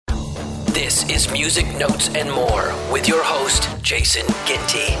This is Music Notes and More with your host, Jason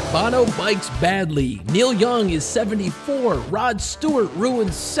Ginty. Bono bikes badly. Neil Young is 74. Rod Stewart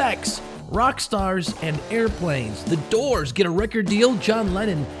ruins sex. Rock stars and airplanes. The Doors get a record deal. John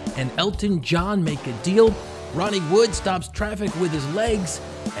Lennon and Elton John make a deal. Ronnie Wood stops traffic with his legs.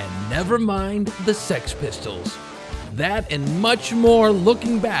 And never mind the Sex Pistols. That and much more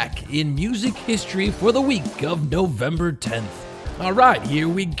looking back in music history for the week of November 10th. All right, here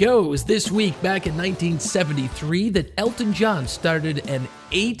we go. It was this week, back in 1973, that Elton John started an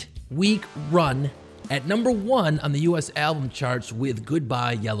 8-week run at number 1 on the U.S. album charts with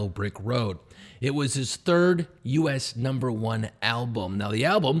Goodbye Yellow Brick Road. It was his third U.S. number 1 album. Now, the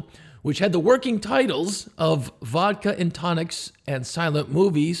album, which had the working titles of Vodka and Tonics and Silent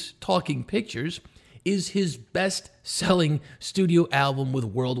Movies, Talking Pictures, is his best-selling studio album with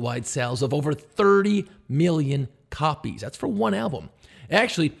worldwide sales of over 30 million copies. That's for one album.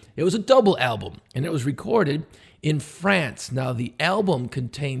 Actually, it was a double album, and it was recorded in France. Now, the album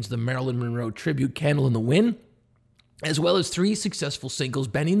contains the Marilyn Monroe tribute, Candle in the Wind, as well as 3 successful singles,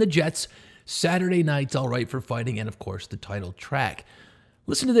 Benny and the Jets, Saturday Night's All Right for Fighting, and of course, the title track.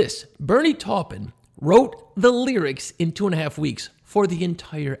 Listen to this. Bernie Taupin wrote the lyrics in 2.5 weeks for the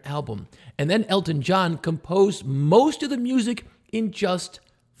entire album. And then Elton John composed most of the music in just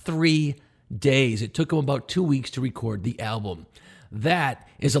 3 days. It took him about 2 weeks to record the album. That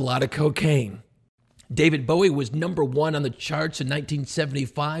is a lot of cocaine. David Bowie was number 1 on the charts in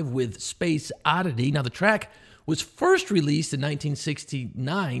 1975 with Space Oddity. Now, the track was first released in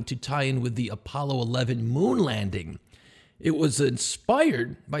 1969 to tie in with the Apollo 11 moon landing. It was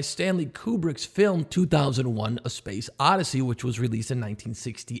inspired by Stanley Kubrick's film 2001: A Space Odyssey, which was released in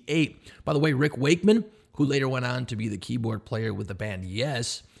 1968. By the way, Rick Wakeman, who later went on to be the keyboard player with the band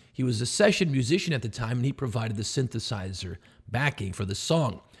Yes, he was a session musician at the time, and he provided the synthesizer backing for the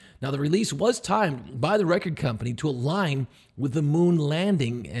song. Now, the release was timed by the record company to align with the moon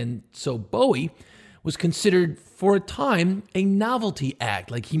landing, and so Bowie was considered for a time a novelty act,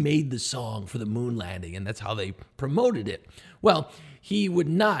 like he made the song for the moon landing, and that's how they promoted it. Well, he would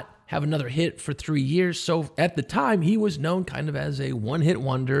not have another hit for 3 years, so at the time he was known kind of as a one-hit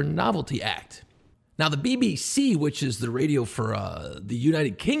wonder novelty act. Now, the BBC, which is the radio for the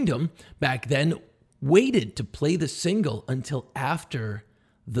United Kingdom back then, waited to play the single until after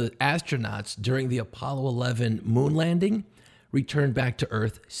the astronauts during the Apollo 11 moon landing returned back to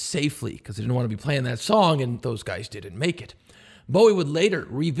Earth safely, because they didn't want to be playing that song, and those guys didn't make it. Bowie would later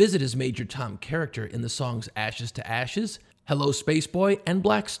revisit his Major Tom character in the songs Ashes to Ashes, Hello Spaceboy, and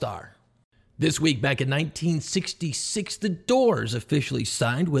Black Star. This week, back in 1966, The Doors officially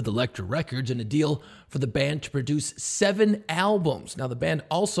signed with Elektra Records in a deal for the band to produce 7 albums. Now, the band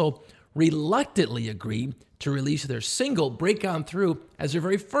also reluctantly agreed to release their single, Break On Through, as their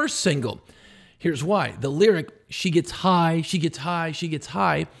very first single. Here's why. The lyric, she gets high, she gets high, she gets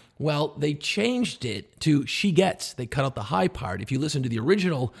high, well, they changed it to she gets. They cut out the high part. If you listen to the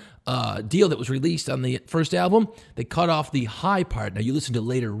original deal that was released on the first album, they cut off the high part. Now, you listen to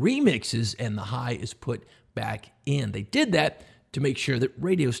later remixes, and the high is put back in. They did that to make sure that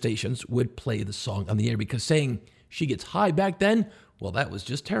radio stations would play the song on the air, because saying she gets high back then, well, that was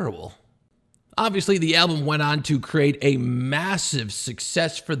just terrible. Obviously, the album went on to create a massive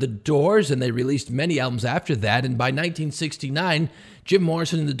success for The Doors, and they released many albums after that. And by 1969, Jim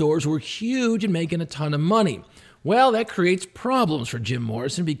Morrison and The Doors were huge and making a ton of money. Well, that creates problems for Jim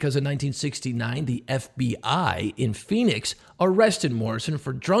Morrison, because in 1969, the FBI in Phoenix arrested Morrison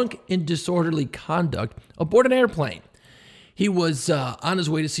for drunk and disorderly conduct aboard an airplane. He was on his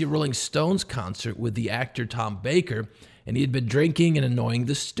way to see a Rolling Stones concert with the actor Tom Baker, and he had been drinking and annoying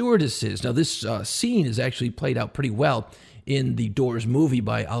the stewardesses. Now, this scene is actually played out pretty well in the Doors movie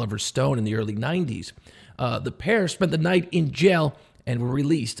by Oliver Stone in the early 90s. The pair spent the night in jail and were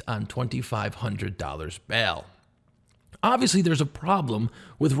released on $2,500 bail. Obviously, there's a problem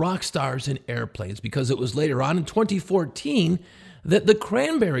with rock stars and airplanes, because it was later on in 2014 that the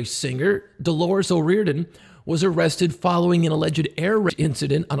Cranberries singer Dolores O'Riordan was arrested following an alleged air raid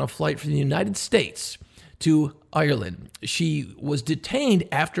incident on a flight from the United States to Ireland. She was detained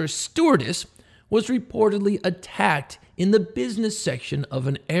after a stewardess was reportedly attacked in the business section of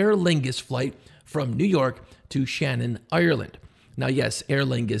an Aer Lingus flight from New York to Shannon, Ireland. Now, yes, Aer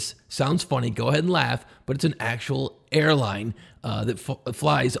Lingus sounds funny. Go ahead and laugh, but it's an actual airline that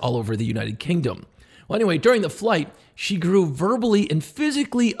flies all over the United Kingdom. Well, anyway, during the flight, she grew verbally and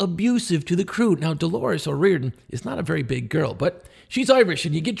physically abusive to the crew. Now, Dolores O'Riordan is not a very big girl, but she's Irish,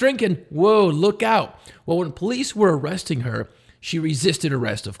 and you get drinking, whoa, look out. Well, when police were arresting her, she resisted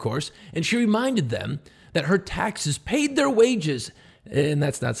arrest, of course, and she reminded them that her taxes paid their wages And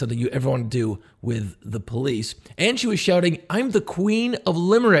that's not something you ever want to do with the police. And she was shouting, "I'm the Queen of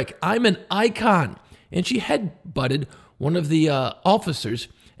Limerick. I'm an icon." And she head-butted one of the officers,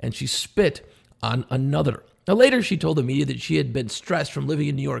 and she spit on another. Now, later, she told the media that she had been stressed from living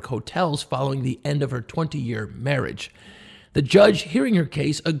in New York hotels following the end of her 20-year marriage. The judge hearing her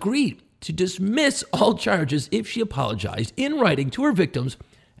case agreed to dismiss all charges if she apologized in writing to her victims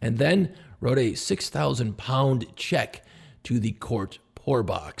and then wrote a 6,000-pound check to the court poor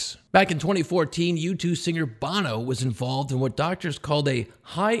box. Back in 2014, U2 singer Bono was involved in what doctors called a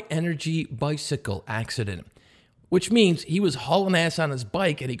high-energy bicycle accident, which means he was hauling ass on his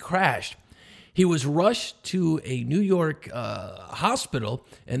bike and he crashed. He was rushed to a New York hospital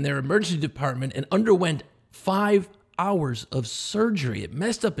in their emergency department and underwent 5 hours of surgery. It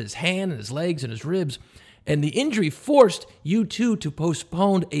messed up his hand and his legs and his ribs, and the injury forced U2 to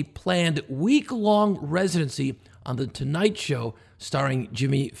postpone a planned week-long residency on The Tonight Show starring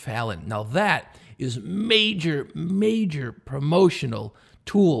Jimmy Fallon. Now that is major promotional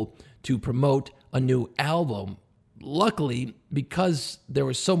tool to promote a new album. Luckily, because there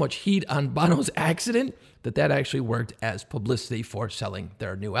was so much heat on Bono's accident, that actually worked as publicity for selling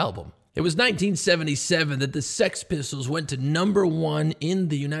their new album. It was 1977 that the Sex Pistols went to number 1 in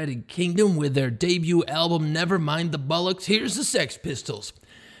the United Kingdom with their debut album, Never Mind the Bollocks, Here's the Sex Pistols.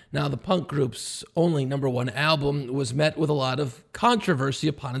 Now, the punk group's only number 1 album was met with a lot of controversy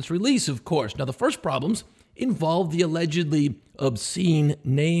upon its release, of course. Now, the first problems involved the allegedly obscene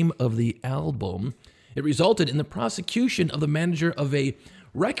name of the album. It resulted in the prosecution of the manager of a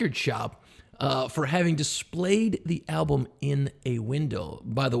record shop for having displayed the album in a window.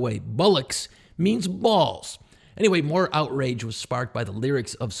 By the way, bullocks means balls. Anyway, more outrage was sparked by the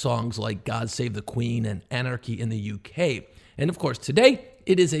lyrics of songs like God Save the Queen and Anarchy in the UK. And of course, today,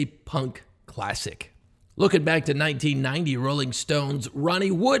 it is a punk classic. Looking back to 1990, Rolling Stones,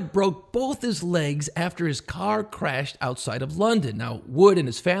 Ronnie Wood broke both his legs after his car crashed outside of London. Now, Wood and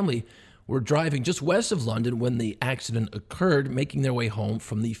his family were driving just west of London when the accident occurred, making their way home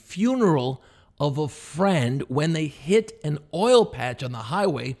from the funeral of a friend when they hit an oil patch on the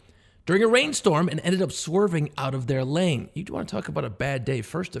highway during a rainstorm and ended up swerving out of their lane. You want to talk about a bad day.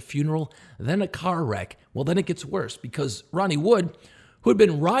 First a funeral, then a car wreck. Well, then it gets worse because Ronnie Wood, who had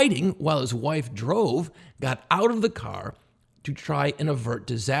been riding while his wife drove, got out of the car to try and avert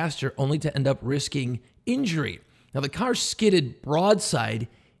disaster, only to end up risking injury. Now, the car skidded broadside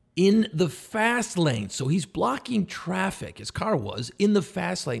in the fast lane. So he's blocking traffic, his car was, in the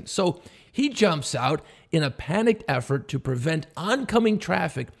fast lane. So he jumps out in a panicked effort to prevent oncoming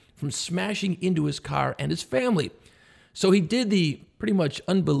traffic from smashing into his car and his family. So he did the pretty much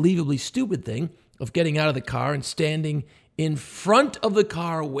unbelievably stupid thing of getting out of the car and standing in front of the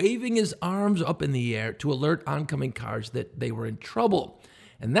car, waving his arms up in the air to alert oncoming cars that they were in trouble.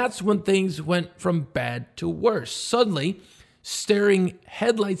 And that's when things went from bad to worse. Suddenly, staring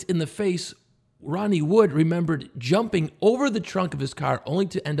headlights in the face, Ronnie Wood remembered jumping over the trunk of his car only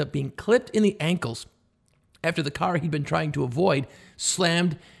to end up being clipped in the ankles after the car he'd been trying to avoid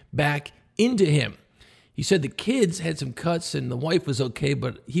slammed back into him. He said the kids had some cuts and the wife was okay,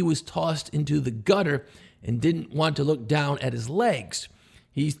 but he was tossed into the gutter and didn't want to look down at his legs.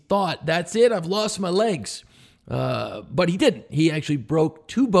 He thought, that's it, I've lost my legs. But he didn't. He actually broke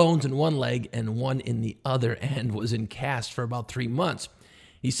 2 bones in one leg and 1 in the other and was in cast for about 3 months.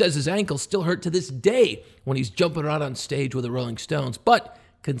 He says his ankles still hurt to this day when he's jumping around on stage with the Rolling Stones. But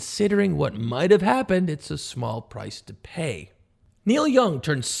considering what might have happened, it's a small price to pay. Neil Young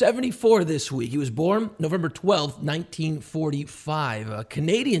turned 74 this week. He was born November 12, 1945, a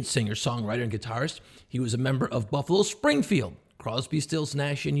Canadian singer, songwriter, and guitarist. He was a member of Buffalo Springfield, Crosby, Stills,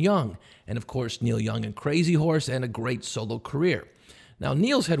 Nash & Young, and of course Neil Young and Crazy Horse, and a great solo career. Now,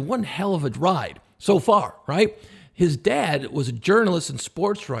 Neil's had one hell of a ride so far, right? His dad was a journalist and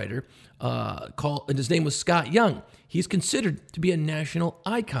sports writer, and his name was Scott Young. He's considered to be a national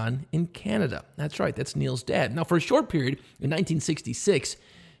icon in Canada. That's right, that's Neil's dad. Now, for a short period, in 1966,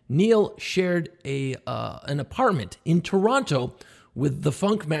 Neil shared an apartment in Toronto with the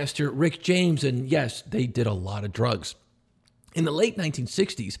funk master Rick James, and yes, they did a lot of drugs. In the late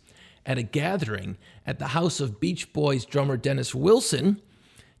 1960s, at a gathering at the house of Beach Boys drummer Dennis Wilson,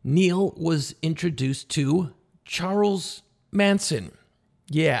 Neil was introduced to Charles Manson.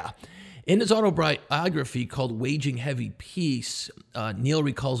 Yeah. In his autobiography called Waging Heavy Peace, Neil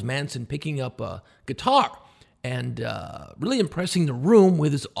recalls Manson picking up a guitar and really impressing the room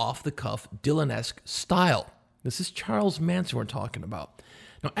with his off-the-cuff Dylan-esque style. This is Charles Manson we're talking about.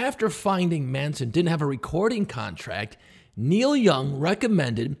 Now, after finding Manson didn't have a recording contract, Neil Young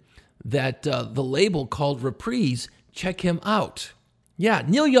recommended that the label called Reprise check him out. Yeah,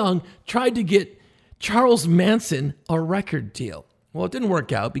 Neil Young tried to get Charles Manson a record deal. Well, it didn't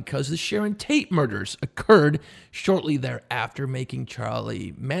work out because the Sharon Tate murders occurred shortly thereafter, making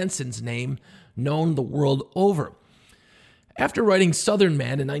Charlie Manson's name known the world over. After writing Southern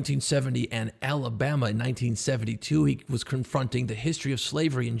Man in 1970 and Alabama in 1972, he was confronting the history of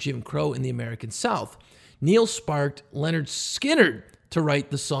slavery and Jim Crow in the American South. Neil sparked Leonard Skinner to write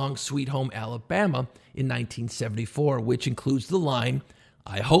the song Sweet Home Alabama in 1974, which includes the line,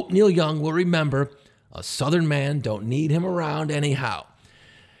 "I hope Neil Young will remember, a Southern man don't need him around anyhow."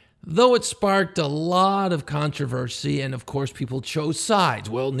 Though it sparked a lot of controversy, and of course people chose sides.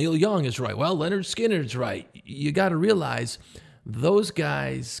 Well, Neil Young is right. Well, Leonard Skinner's right. You got to realize those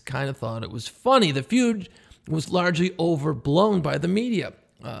guys kind of thought it was funny. The feud was largely overblown by the media.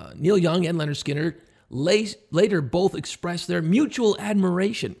 Neil Young and Leonard Skinner later both expressed their mutual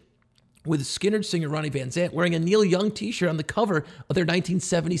admiration, with Skinner singer Ronnie Van Zant wearing a Neil Young t-shirt on the cover of their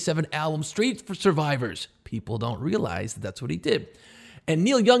 1977 album Street for Survivors. People don't realize that that's what he did. And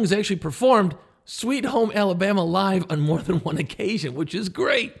Neil Young has actually performed Sweet Home Alabama live on more than one occasion, which is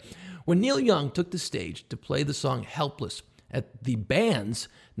great. When Neil Young took the stage to play the song Helpless at the band's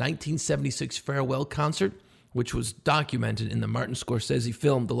 1976 farewell concert, which was documented in the Martin Scorsese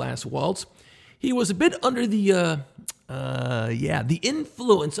film The Last Waltz, he was a bit under the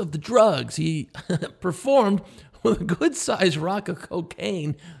influence of the drugs. He performed with a good-sized rock of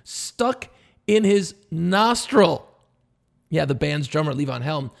cocaine stuck in his nostril. Yeah, the band's drummer, Levon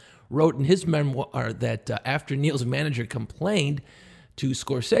Helm, wrote in his memoir that after Neil's manager complained to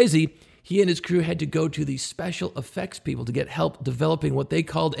Scorsese, he and his crew had to go to the special effects people to get help developing what they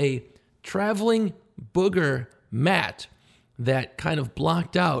called a traveling booger mat that kind of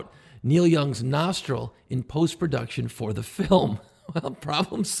blocked out Neil Young's nostril in post-production for the film. Well,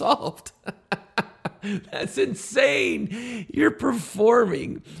 problem solved. That's insane. You're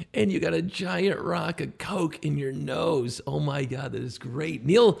performing and you got a giant rock of coke in your nose. Oh my God, that is great.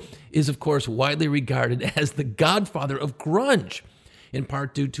 Neil is, of course, widely regarded as the godfather of grunge, in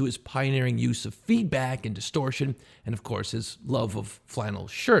part due to his pioneering use of feedback and distortion, and of course his love of flannel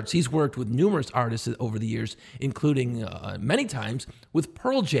shirts. He's worked with numerous artists over the years, including many times with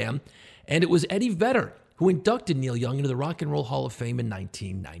Pearl Jam, and it was Eddie Vedder who inducted Neil Young into the Rock and Roll Hall of Fame in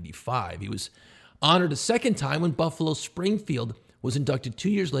 1995. He was honored a second time when Buffalo Springfield was inducted 2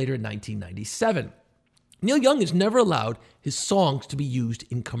 years later in 1997. Neil Young has never allowed his songs to be used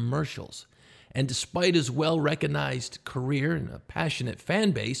in commercials. And despite his well-recognized career and a passionate fan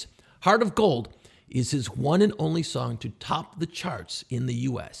base, Heart of Gold is his one and only song to top the charts in the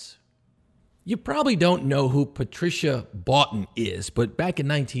U.S. You probably don't know who Patricia Boughton is, but back in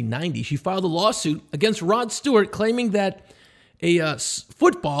 1990, she filed a lawsuit against Rod Stewart claiming that a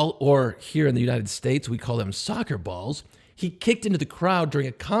football, or here in the United States, we call them soccer balls, he kicked into the crowd during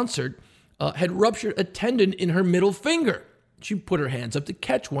a concert, had ruptured a tendon in her middle finger. She put her hands up to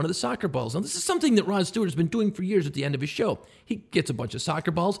catch one of the soccer balls. Now, this is something that Rod Stewart has been doing for years at the end of his show. He gets a bunch of soccer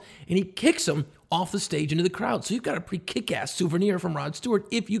balls, and he kicks them off the stage into the crowd. So you've got a pretty kick-ass souvenir from Rod Stewart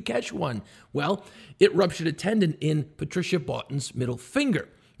if you catch one. Well, it ruptured a tendon in Patricia Boughton's middle finger.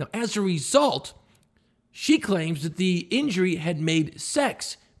 Now, as a result, she claims that the injury had made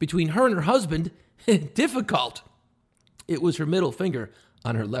sex between her and her husband difficult. It was her middle finger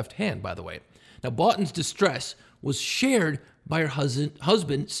on her left hand, by the way. Now, Boughton's distress was shared by her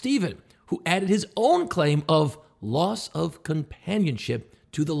husband, Stephen, who added his own claim of loss of companionship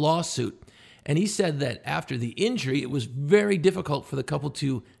to the lawsuit. And he said that after the injury, it was very difficult for the couple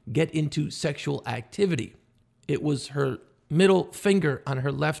to get into sexual activity. It was her middle finger on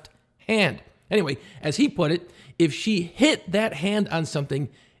her left hand. Anyway, as he put it, if she hit that hand on something,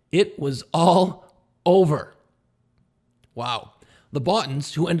 it was all over. Wow. The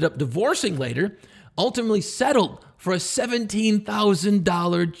Boughtons, who ended up divorcing later, ultimately settled for a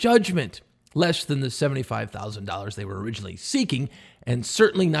 $17,000 judgment, less than the $75,000 they were originally seeking, and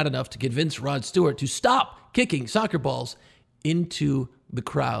certainly not enough to convince Rod Stewart to stop kicking soccer balls into the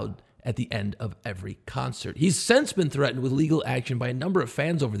crowd at the end of every concert. He's since been threatened with legal action by a number of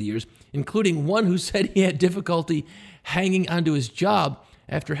fans over the years, including one who said he had difficulty hanging onto his job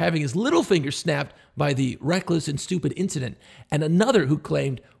after having his little finger snapped by the reckless and stupid incident, and another who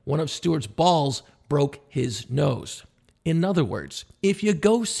claimed one of Stewart's balls broke his nose. In other words, if you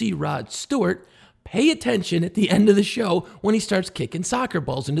go see Rod Stewart, pay attention at the end of the show when he starts kicking soccer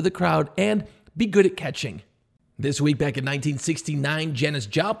balls into the crowd, and be good at catching. This week, back in 1969, Janis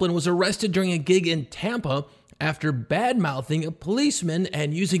Joplin was arrested during a gig in Tampa after bad-mouthing a policeman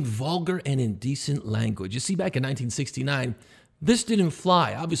and using vulgar and indecent language. You see, back in 1969, this didn't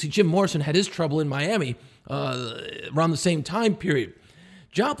fly. Obviously, Jim Morrison had his trouble in Miami around the same time period.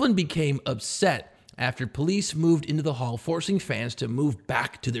 Joplin became upset after police moved into the hall, forcing fans to move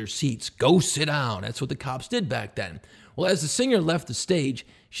back to their seats. Go sit down. That's what the cops did back then. Well, as the singer left the stage,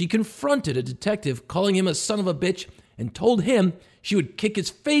 she confronted a detective, calling him a son of a bitch, and told him she would kick his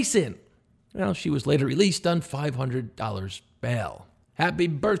face in. Well, she was later released on $500 bail. Happy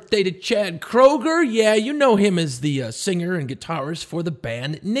birthday to Chad Kroeger. Yeah, you know him as the singer and guitarist for the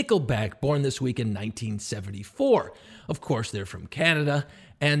band Nickelback, born this week in 1974. Of course, they're from Canada.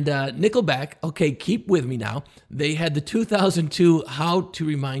 And Nickelback, okay, keep with me now. They had the 2002 How to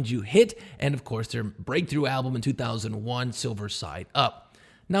Remind You hit, and of course, their breakthrough album in 2001, Silver Side Up.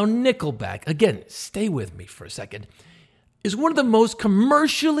 Now, Nickelback, again, stay with me for a second, is one of the most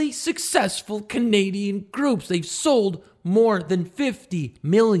commercially successful Canadian groups. They've sold more than 50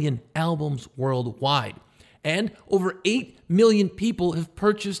 million albums worldwide. And over 8 million people have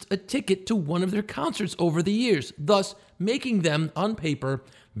purchased a ticket to one of their concerts over the years, thus making them, on paper,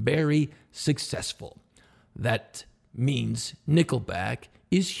 very successful. That means Nickelback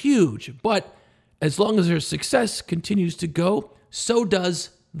is huge, but as long as their success continues to go, so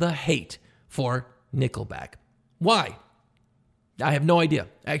does the hate for Nickelback. Why? I have no idea.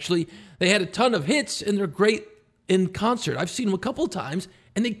 Actually, they had a ton of hits and they're great in concert. I've seen them a couple of times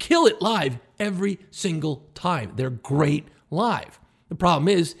and they kill it live every single time. They're great live. The problem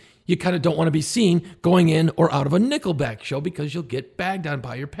is you kind of don't want to be seen going in or out of a Nickelback show because you'll get bagged on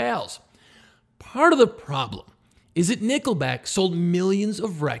by your pals. Part of the problem is that Nickelback sold millions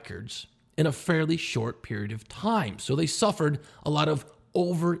of records in a fairly short period of time. So they suffered a lot of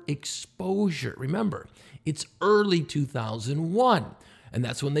overexposure. Remember, it's early 2001, and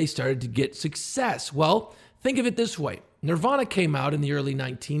that's when they started to get success. Well, think of it this way. Nirvana came out in the early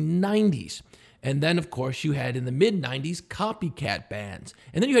 1990s. And then, of course, you had in the mid-90s copycat bands.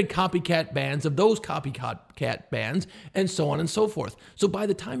 And then you had copycat bands of those copycat bands, and so on and so forth. So by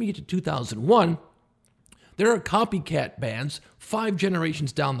the time you get to 2001, there are copycat bands 5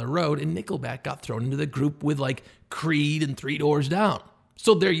 generations down the road, and Nickelback got thrown into the group with like Creed and Three Doors Down.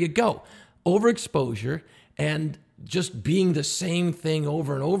 So there you go. Overexposure and just being the same thing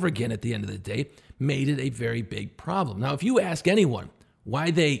over and over again at the end of the day made it a very big problem. Now, if you ask anyone why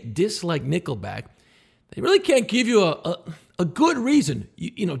they dislike Nickelback, they really can't give you a good reason.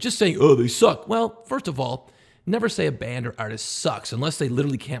 You know, just saying, oh, they suck. Well, first of all, never say a band or artist sucks unless they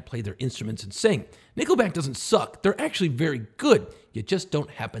literally can't play their instruments and sing. Nickelback doesn't suck. They're actually very good. You just don't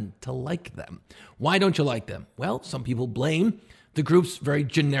happen to like them. Why don't you like them? Well, some people blame the group's very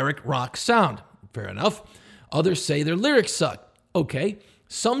generic rock sound. Fair enough. Others say their lyrics suck. Okay.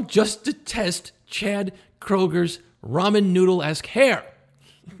 Some just detest Chad Kroeger's ramen noodle-esque hair.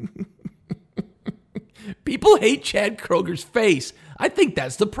 People hate Chad Kroeger's face. I think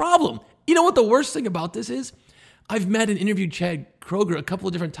that's the problem. You know what the worst thing about this is? I've met and interviewed Chad Kroeger a couple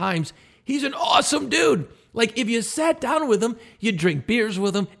of different times. He's an awesome dude. Like, if you sat down with him, you'd drink beers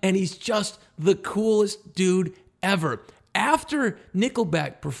with him, and he's just the coolest dude ever. After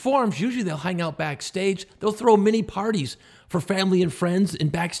Nickelback performs, usually they'll hang out backstage. They'll throw mini parties for family and friends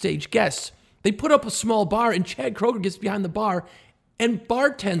and backstage guests. They put up a small bar, and Chad Kroeger gets behind the bar and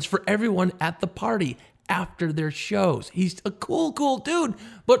bartends for everyone at the party after their shows. He's a cool dude,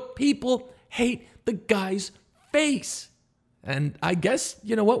 but people hate the guy's face. And I guess,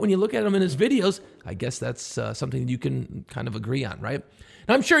 you know what, when you look at him in his videos, I guess that's something you can kind of agree on, right?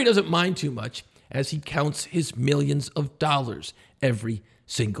 And I'm sure he doesn't mind too much as he counts his millions of dollars every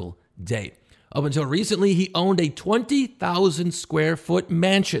single day. Up until recently, he owned a 20,000 square foot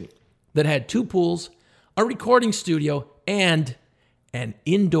mansion that had 2 pools, a recording studio, and an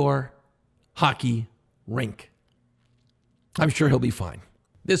indoor hockey rink. I'm sure he'll be fine.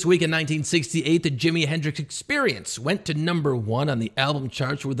 This week in 1968, the Jimi Hendrix Experience went to number 1 on the album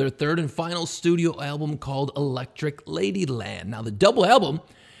charts with their 3rd and final studio album called Electric Ladyland. Now, the double album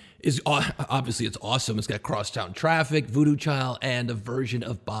is obviously it's awesome. It's got Crosstown Traffic, Voodoo Child, and a version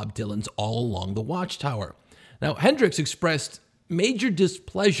of Bob Dylan's All Along the Watchtower. Now, Hendrix expressed major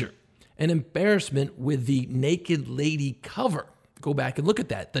displeasure and embarrassment with the Naked Lady cover. Go back and look at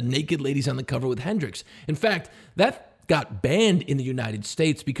that. The Naked Lady's on the cover with Hendrix. In fact, that got banned in the United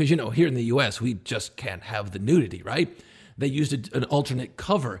States because, you know, here in the U.S., we just can't have the nudity, right? They used an alternate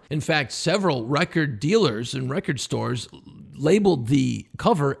cover. In fact, several record dealers and record stores labeled the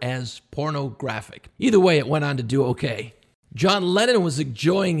cover as pornographic. Either way, it went on to do okay. John Lennon was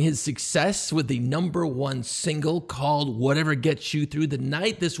enjoying his success with the number 1 single called Whatever Gets You Through the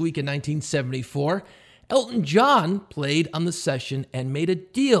Night this week in 1974. Elton John played on the session and made a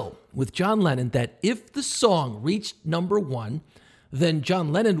deal with John Lennon that if the song reached number 1, then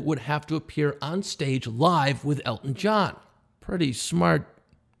John Lennon would have to appear on stage live with Elton John. Pretty smart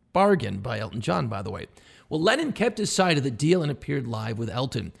Bargain by Elton John, by the way. Well, Lennon kept his side of the deal and appeared live with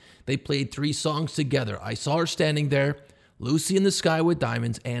Elton. They played 3 songs together: I Saw Her Standing There, Lucy in the Sky with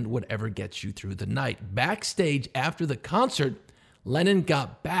Diamonds, and Whatever Gets You Through the Night. Backstage after the concert, Lennon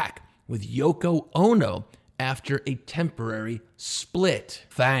got back with Yoko Ono after a temporary split.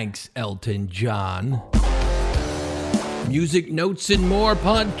 Thanks, Elton John. Music Notes and More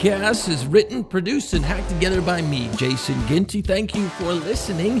podcast is written, produced, and hacked together by me, Jason Ginty. Thank you for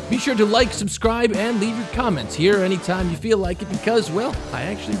listening. Be sure to like, subscribe, and leave your comments here anytime you feel like it because, well, I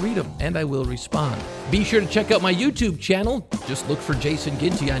actually read them and I will respond. Be sure to check out my YouTube channel. Just look for Jason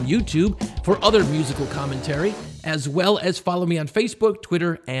Ginty on YouTube for other musical commentary, as well as follow me on Facebook,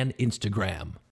 Twitter, and Instagram.